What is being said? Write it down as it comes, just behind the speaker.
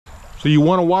So you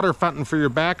want a water fountain for your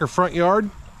back or front yard?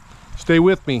 Stay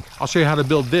with me. I'll show you how to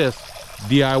build this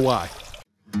DIY.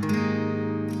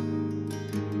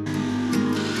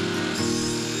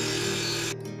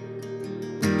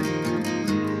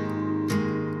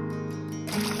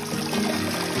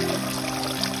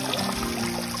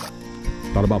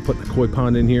 Thought about putting a koi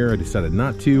pond in here. I decided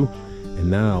not to.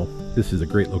 And now this is a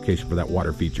great location for that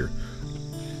water feature.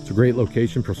 It's a great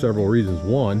location for several reasons.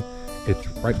 One, it's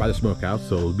right by the smokehouse,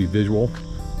 so it'll be visual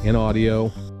and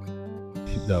audio.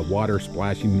 The water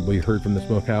splashing will be heard from the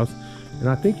smokehouse. And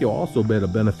I think you'll also be able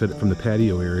to benefit from the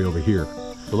patio area over here.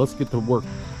 So let's get to work.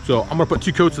 So I'm gonna put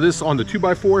 2 coats of this on the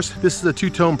 2x4s. This is a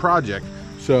 2-tone project.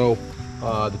 So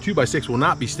the 2x6 will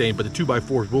not be stained, but the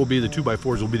 2x4s will be. The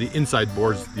 2x4s will be the inside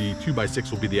boards. The 2x6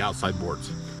 will be the outside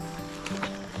boards.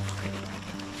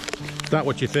 It's not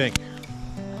what you think.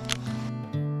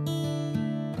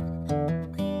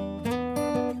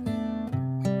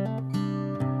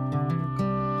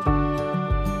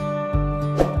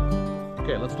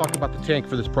 Okay, let's talk about the tank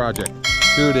for this project.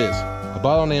 Here it is. I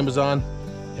bought it on Amazon.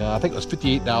 I think it was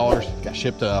 $58. Got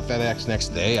shipped to FedEx next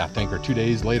day, I think, or 2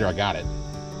 days later I got it.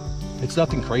 It's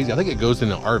nothing crazy. I think it goes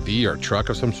in an RV or a truck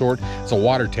of some sort. It's a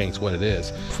water tank's what it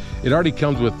is. It already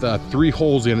comes with 3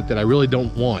 holes in it that I really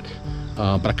don't want.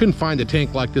 But I couldn't find a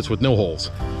tank like this with no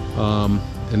holes.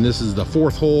 And this is the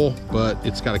 4th hole, but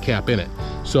it's got a cap in it.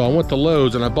 So I went to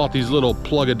Lowe's and I bought these little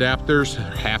plug adapters,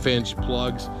 1/2-inch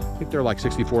plugs. I think they're like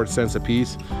 64 cents a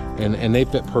piece, and they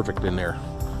fit perfect in there.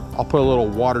 I'll put a little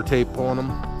water tape on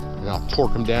them and I'll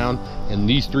torque them down, and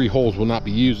these 3 holes will not be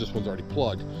used. This one's already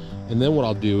plugged. And then what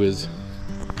I'll do is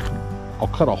I'll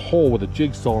cut a hole with a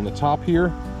jigsaw on the top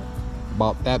here,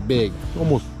 about that big,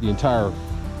 almost the entire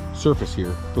surface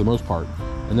here for the most part.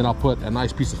 And then I'll put a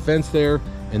nice piece of fence there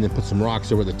and then put some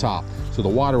rocks over the top. So the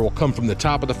water will come from the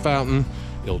top of the fountain,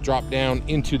 it'll drop down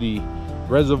into the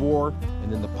reservoir,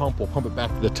 and then the pump will pump it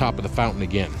back to the top of the fountain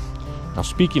again. Now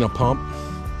speaking of pump,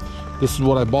 this is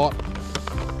what I bought.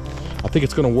 I think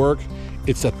it's gonna work.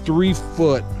 It's a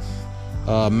 3-foot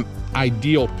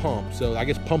ideal pump. So I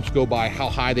guess pumps go by how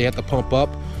high they have to pump up.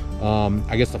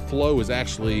 I guess the flow is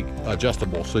actually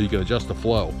adjustable, so you can adjust the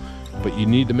flow, but you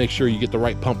need to make sure you get the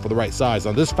right pump for the right size.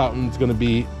 Now this fountain is going to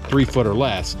be 3 foot or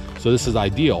less, so this is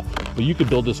ideal, but you could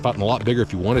build this fountain a lot bigger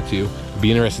if you wanted to. It'd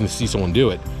be interesting to see someone do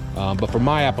it, but for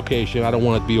my application, I don't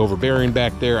want it to be overbearing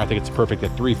back there. I think it's perfect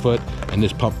at 3 foot, and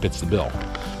this pump fits the bill.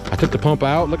 I took the pump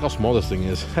out. Look how small this thing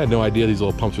is. I had no idea these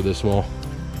little pumps were this small.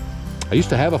 I used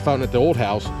to have a fountain at the old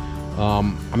house. I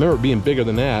remember it being bigger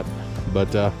than that,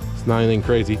 but it's not anything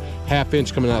crazy.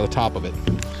 1/2-inch coming out of the top of it.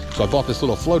 So I bought this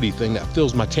little floaty thing that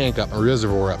fills my tank up, my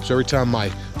reservoir up. So every time my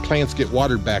plants get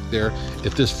watered back there,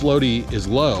 if this floaty is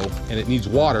low and it needs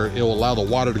water, it will allow the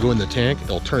water to go in the tank.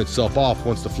 It'll turn itself off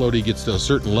once the floaty gets to a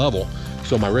certain level,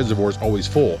 so my reservoir is always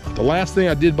full. The last thing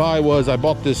I did buy was I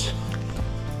bought this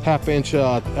 1/2-inch,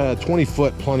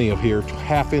 20-foot, plenty of here,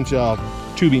 1/2-inch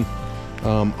tubing.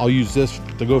 I'll use this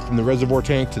to go from the reservoir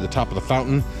tank to the top of the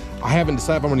fountain. I haven't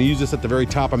decided if I'm going to use this at the very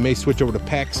top. I may switch over to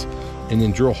PEX and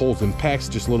then drill holes in PEX,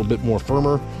 just a little bit more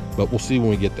firmer, but we'll see when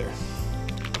we get there.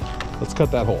 Let's cut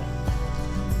that hole.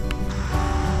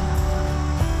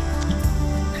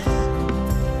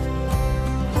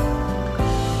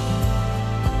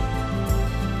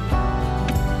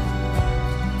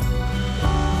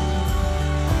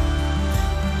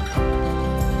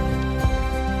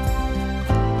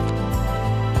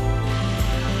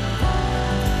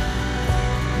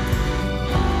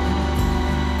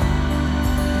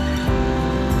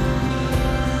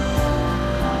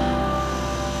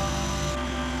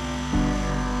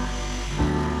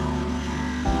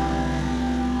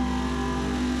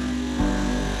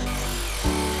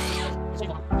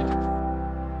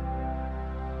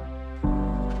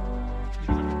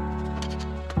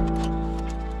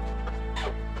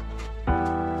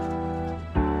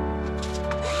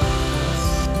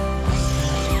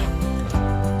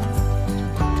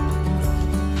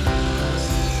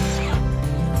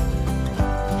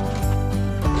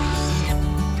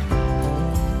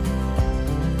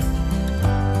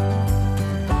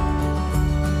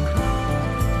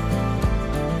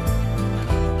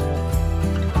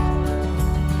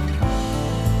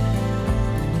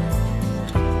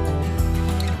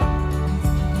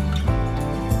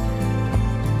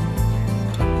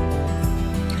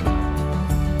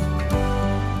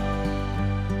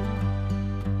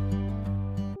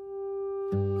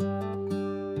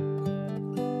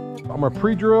 I'm gonna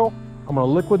pre-drill, I'm gonna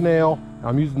liquid nail,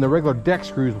 I'm using the regular deck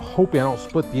screws, hoping I don't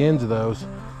split the ends of those,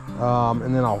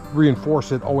 and then I'll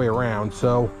reinforce it all the way around.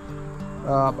 So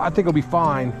I think it'll be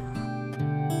fine.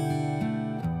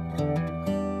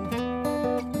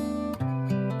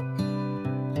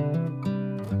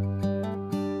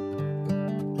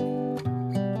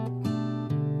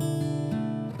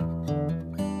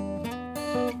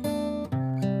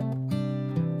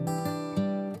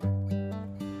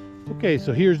 Okay,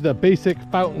 so here's the basic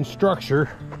fountain structure.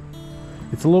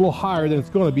 It's a little higher than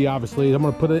it's going to be, obviously. I'm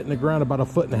going to put it in the ground about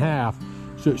 1.5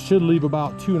 feet, so it should leave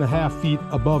about 2.5 feet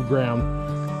above ground.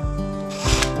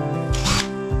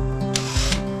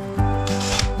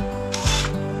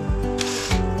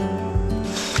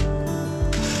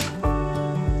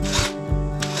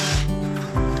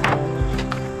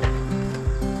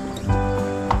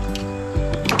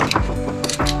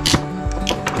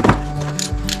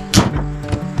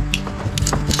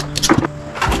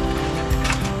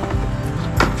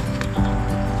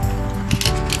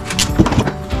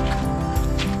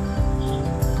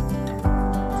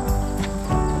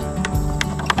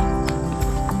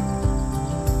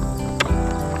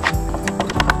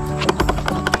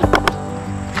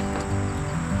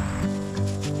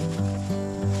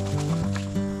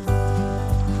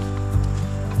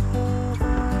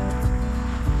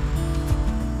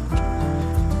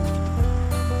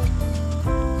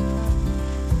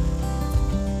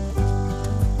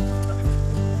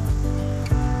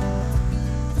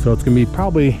 So it's gonna be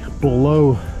probably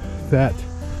below that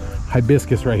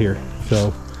hibiscus right here.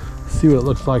 So see what it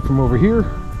looks like from over here.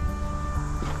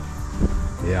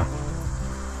 Yeah,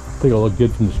 I think it'll look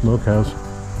good from the smokehouse.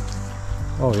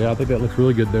 Oh yeah, I think that looks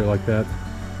really good there like that.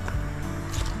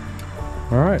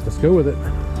 All right, let's go with it.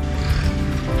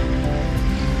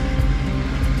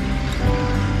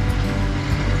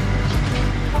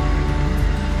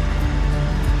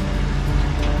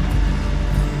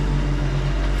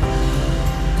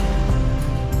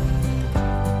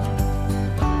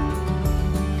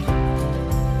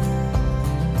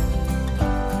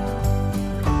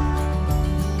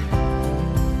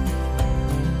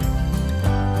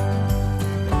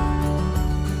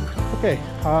 Okay,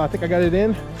 I think I got it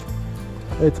in.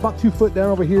 It's about 2 foot down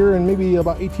over here and maybe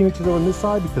about 18 inches over on this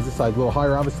side, because this side's a little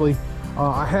higher, obviously.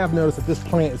 I have noticed that this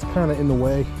plant is kind of in the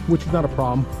way, which is not a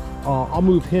problem. I'll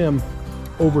move him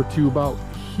over to about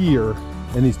here,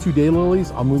 and these 2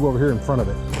 daylilies, I'll move over here in front of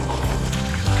it.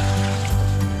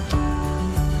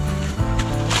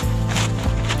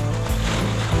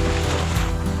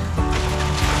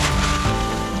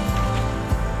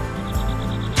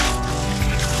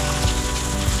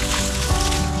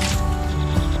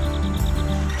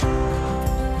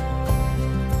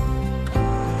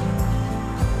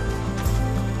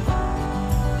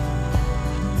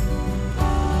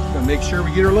 Make sure we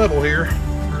get her level here.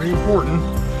 Very important.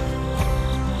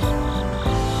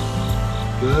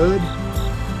 Good.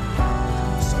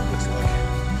 That's what this looks like.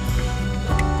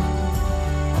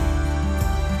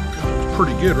 It's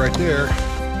pretty good right there.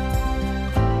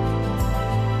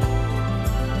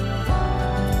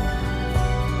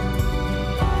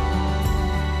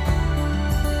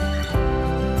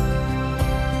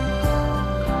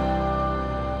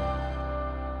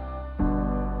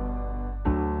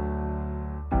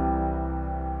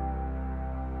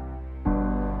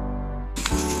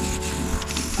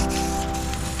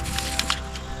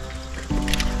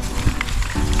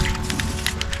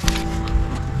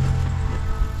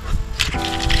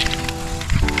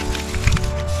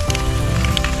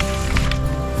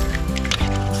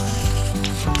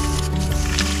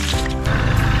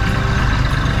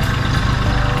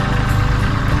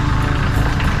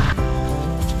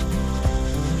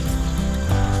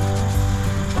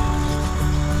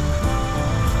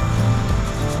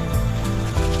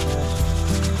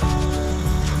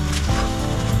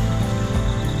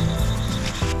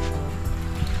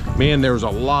 Man, there was a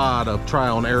lot of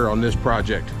trial and error on this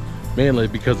project, mainly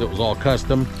because it was all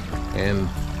custom and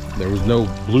there was no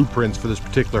blueprints for this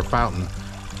particular fountain.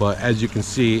 But as you can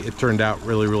see, it turned out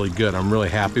really, really good. I'm really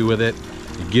happy with it.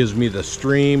 It gives me the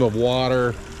stream of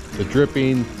water, the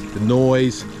dripping, the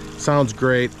noise. Sounds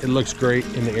great. It looks great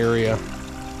in the area.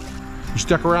 You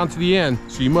stuck around to the end,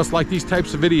 so you must like these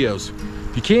types of videos.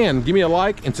 If you can, give me a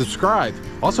like and subscribe.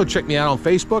 Also check me out on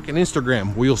Facebook and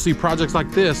Instagram, where you'll see projects like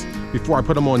this before I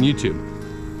put them on YouTube.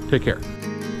 Take care.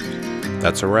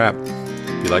 That's a wrap.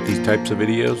 If you like these types of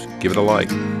videos, give it a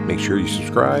like. Make sure you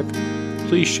subscribe.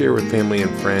 Please share with family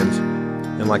and friends.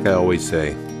 And like I always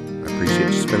say, I appreciate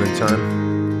you spending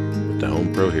time with the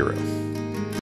HomePro Hero.